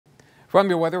From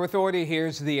your Weather Authority,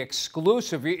 here's the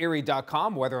exclusive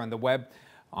YourErie.com weather on the web.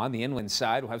 On the inland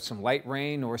side, we'll have some light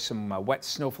rain or some wet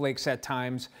snowflakes at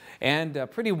times, and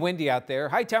pretty windy out there.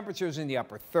 High temperatures in the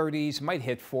upper 30s, might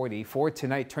hit 40. For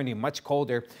tonight, turning much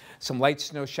colder. Some light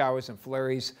snow showers and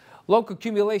flurries. Local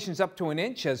accumulations up to an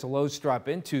inch as the lows drop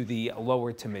into the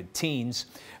lower to mid-teens.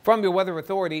 From your Weather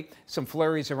Authority, some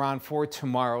flurries around for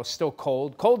tomorrow. Still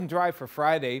cold and dry for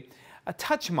Friday. A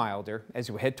touch milder as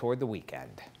we head toward the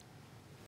weekend.